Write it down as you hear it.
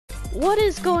What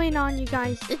is going on, you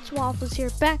guys? It's Waffles here,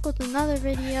 back with another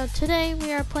video. Today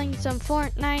we are playing some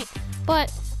Fortnite,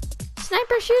 but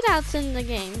sniper shootouts in the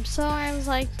game. So I was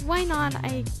like, why not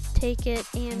I take it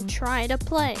and try to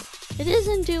play. It is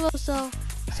in duo, so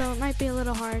it might be a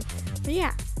little hard. But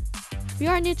yeah, if you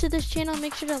are new to this channel,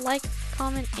 make sure to like,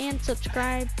 comment, and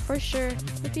subscribe for sure.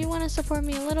 If you want to support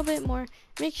me a little bit more,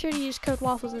 make sure to use code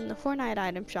Waffles in the Fortnite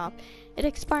item shop. It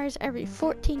expires every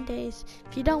 14 days.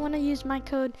 If you don't want to use my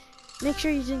code, make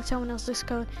sure you're using someone else's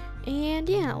code. And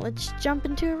yeah, let's jump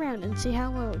into a round and see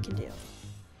how well we can do.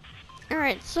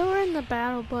 Alright, so we're in the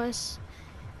battle bus.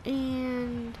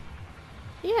 And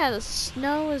yeah, the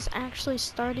snow is actually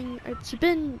starting, it's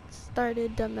been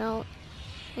started to melt.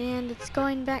 And it's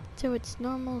going back to its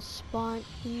normal spot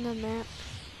in the map.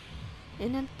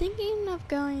 And I'm thinking of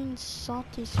going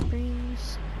Salty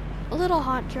Springs. A little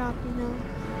hot drop, you know.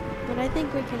 But I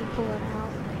think we can pull it out.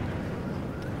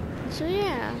 So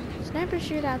yeah, sniper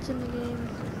shootouts in the game.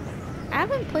 I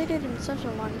haven't played it in such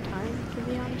a long time, to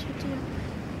be honest with you.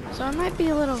 So I might be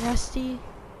a little rusty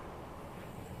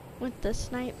with the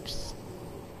snipes.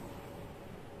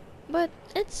 But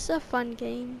it's a fun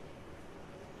game.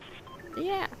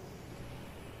 Yeah.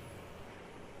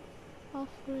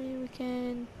 Hopefully we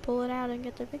can pull it out and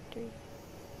get the victory.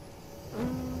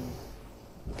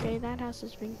 Okay, that house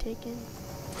is being taken.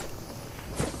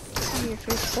 Come here,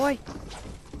 fish boy.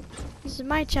 This is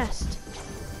my chest.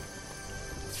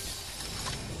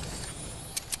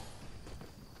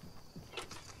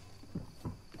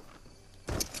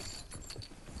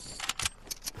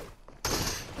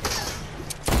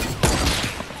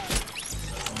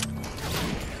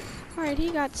 Alright,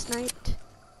 he got sniped.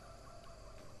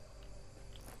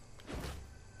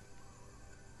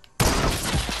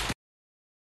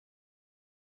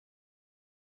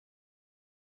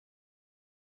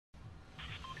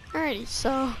 Alrighty,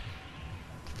 so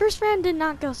first round did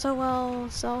not go so well,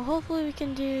 so hopefully we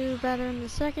can do better in the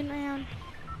second round.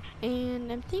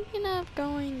 And I'm thinking of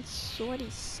going Sweaty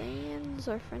Sands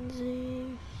or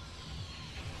Frenzy.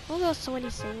 We'll go Sweaty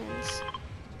Sands.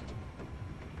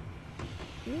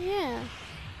 Yeah.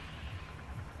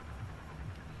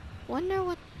 Wonder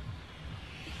what.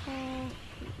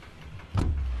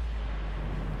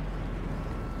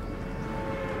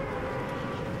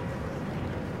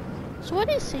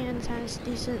 Sweaty Sands has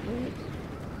decent loot.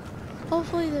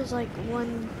 Hopefully there's like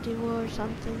one duo or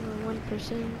something, or one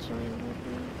person joined with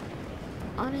me.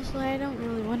 Honestly, I don't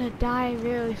really want to die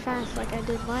really fast like I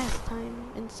did last time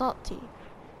in Salty.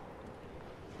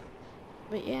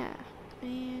 But yeah,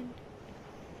 man.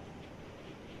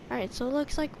 Alright, so it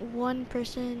looks like one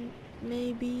person,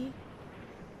 maybe.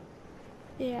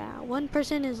 Yeah, one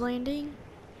person is landing.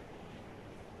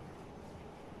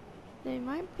 They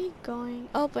might be going.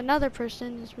 Oh, another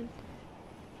person has been.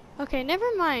 Okay, never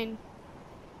mind.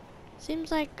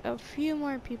 Seems like a few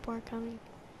more people are coming.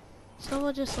 So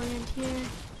we'll just land here.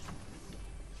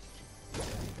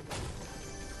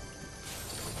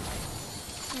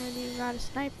 And we got a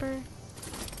sniper.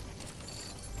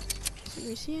 Can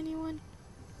we see anyone?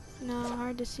 No,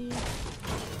 hard to see.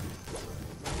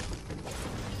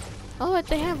 Oh, what,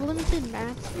 they have limited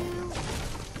maps now?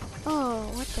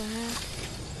 Oh, what the heck?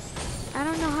 I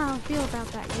don't know how I feel about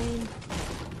that game.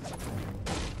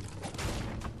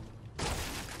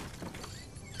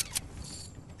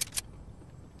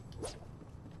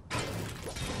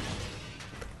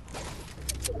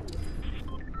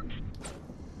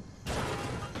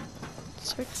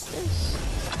 Let's fix this.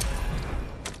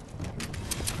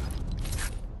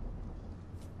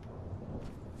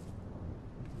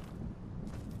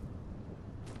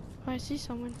 Oh, I see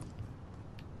someone.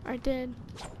 I did.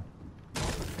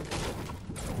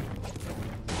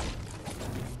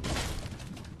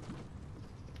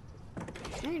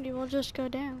 Maybe we'll just go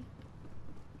down.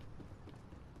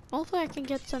 Hopefully I can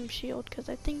get some shield, because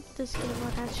I think this game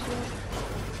will have shield.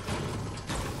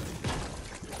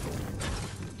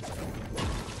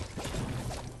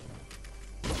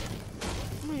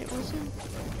 Wait, was it?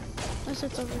 Unless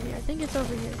it's over here. I think it's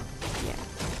over here. Yeah.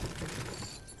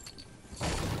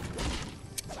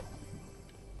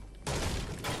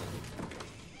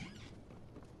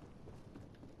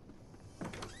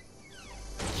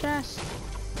 Chest.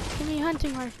 Give me a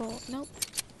hunting rifle. Nope.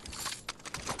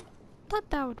 Thought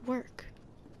that would work.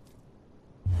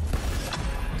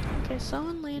 Okay,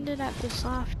 someone landed at the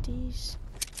softies.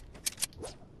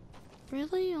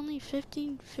 Really? Only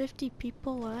 50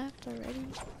 people left already?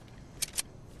 Oh,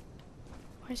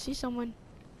 I see someone.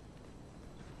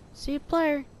 See a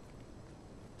player.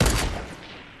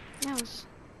 Mouse.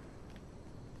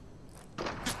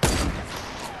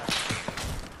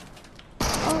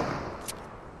 Oh.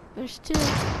 There's two.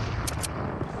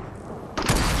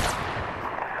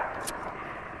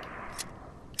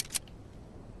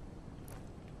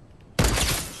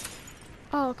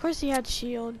 Oh, of course he had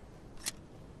shield.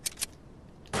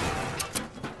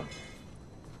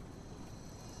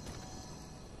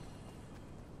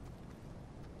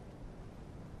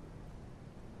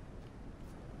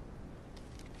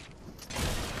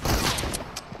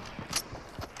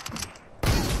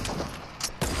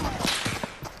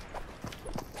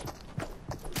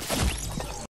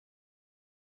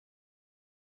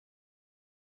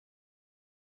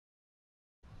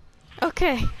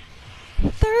 Okay,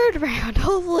 third round.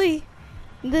 Hopefully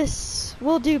this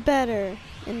will do better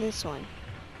in this one.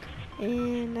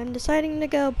 And I'm deciding to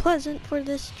go Pleasant for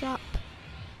this drop.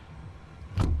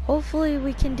 Hopefully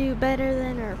we can do better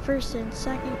than our first and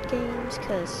second games,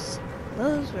 because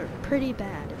those were pretty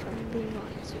bad, if I'm being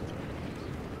honest with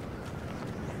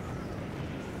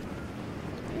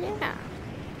you. Yeah.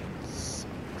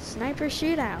 Sniper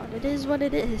shootout. It is what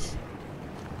it is.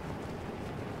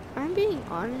 I'm being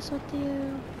honest with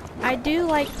you. I do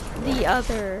like the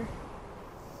other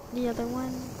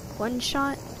one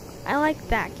shot. I like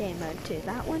that game mode too.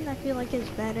 That one I feel like is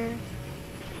better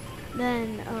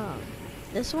than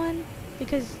this one,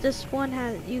 because this one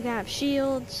you have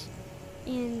shields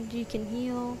and you can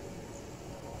heal.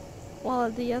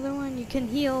 While the other one you can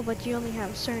heal, but you only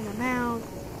have a certain amount.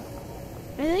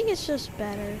 I think it's just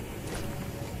better.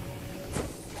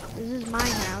 This is my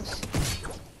house.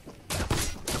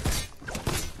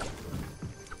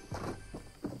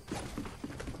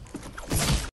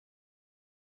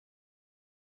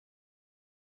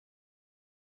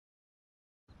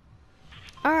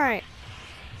 Alright,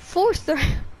 fourth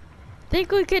round.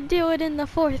 Think we could do it in the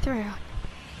fourth round.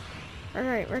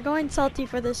 Alright, we're going salty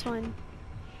for this one.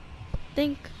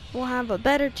 Think we'll have a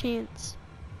better chance,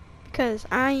 because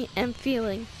I am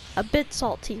feeling a bit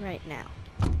salty right now.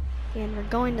 And we're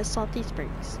going to Salty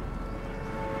Springs.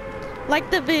 Like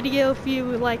the video if you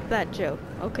like that joke.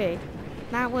 Okay,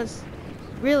 that was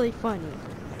really funny,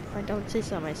 if I don't say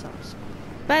so myself.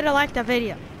 Better like the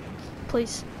video,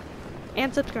 please,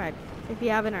 and subscribe if you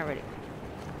haven't already.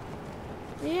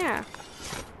 Yeah.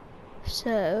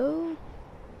 So,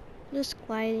 just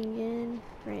gliding in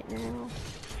right now.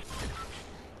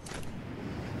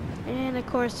 And of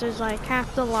course there's like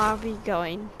half the lobby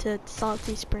going to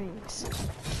Salty Springs.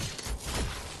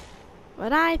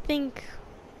 But I think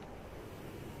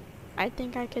I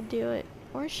could do it.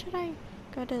 Or should I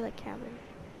go to the cabin?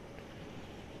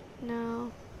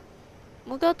 No.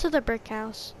 We'll go to the brick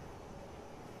house.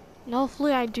 And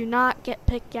hopefully I do not get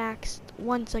pickaxed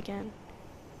once again.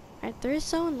 Alright, there is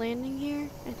someone landing here,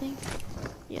 I think.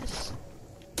 Yes.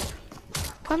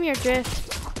 Come here,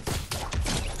 Drift.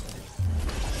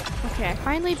 Okay, I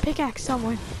finally pickaxed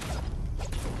someone.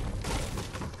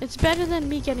 It's better than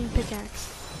me getting pickaxed.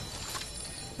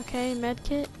 Okay,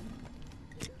 medkit.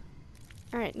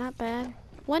 Alright, not bad.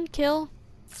 1 kill.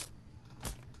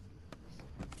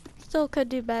 Still could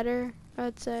do better,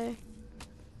 I'd say.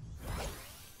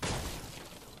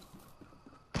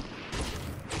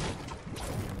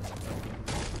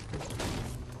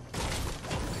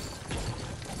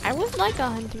 I would like a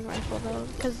hunting rifle though,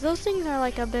 because those things are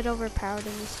like a bit overpowered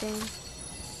in this game.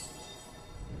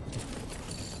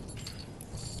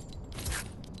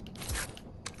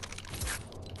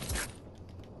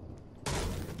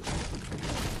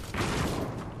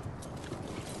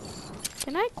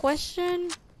 Can I question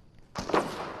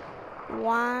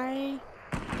why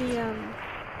the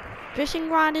fishing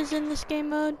rod is in this game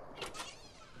mode?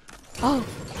 Oh,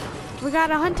 we got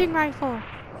a hunting rifle.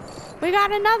 We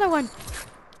got another one.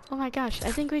 Oh my gosh,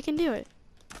 I think we can do it.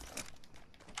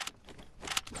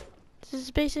 This is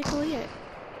basically it.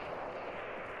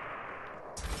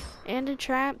 And a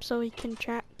trap, so we can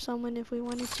trap someone if we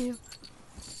wanted to.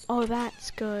 Oh,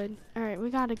 that's good. Alright, we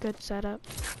got a good setup.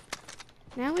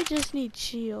 Now we just need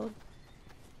shield.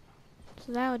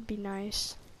 So that would be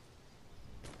nice.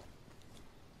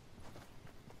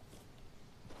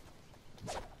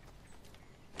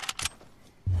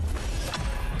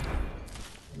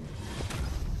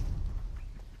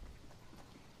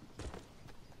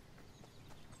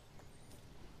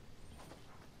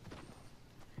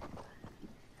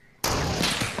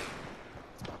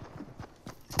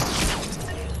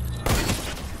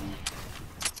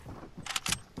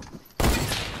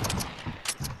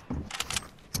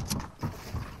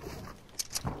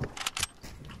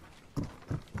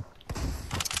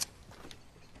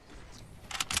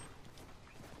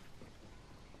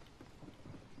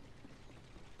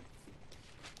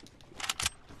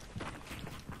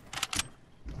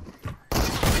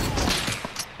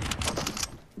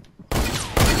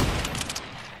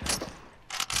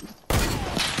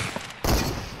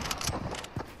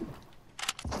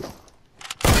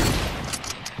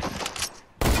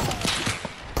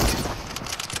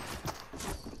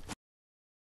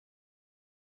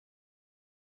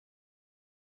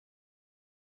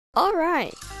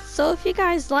 Alright, so if you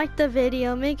guys liked the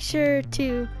video, make sure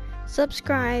to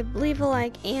subscribe, leave a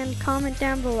like, and comment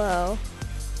down below.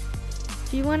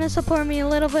 If you want to support me a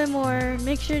little bit more,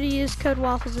 make sure to use code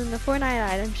WAFFLES in the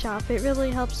Fortnite item shop. It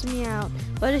really helps me out.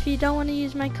 But if you don't want to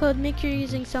use my code, make sure you're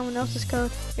using someone else's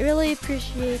code. It really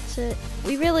appreciates it.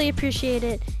 We really appreciate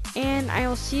it. And I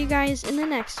will see you guys in the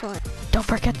next one. Don't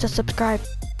forget to subscribe.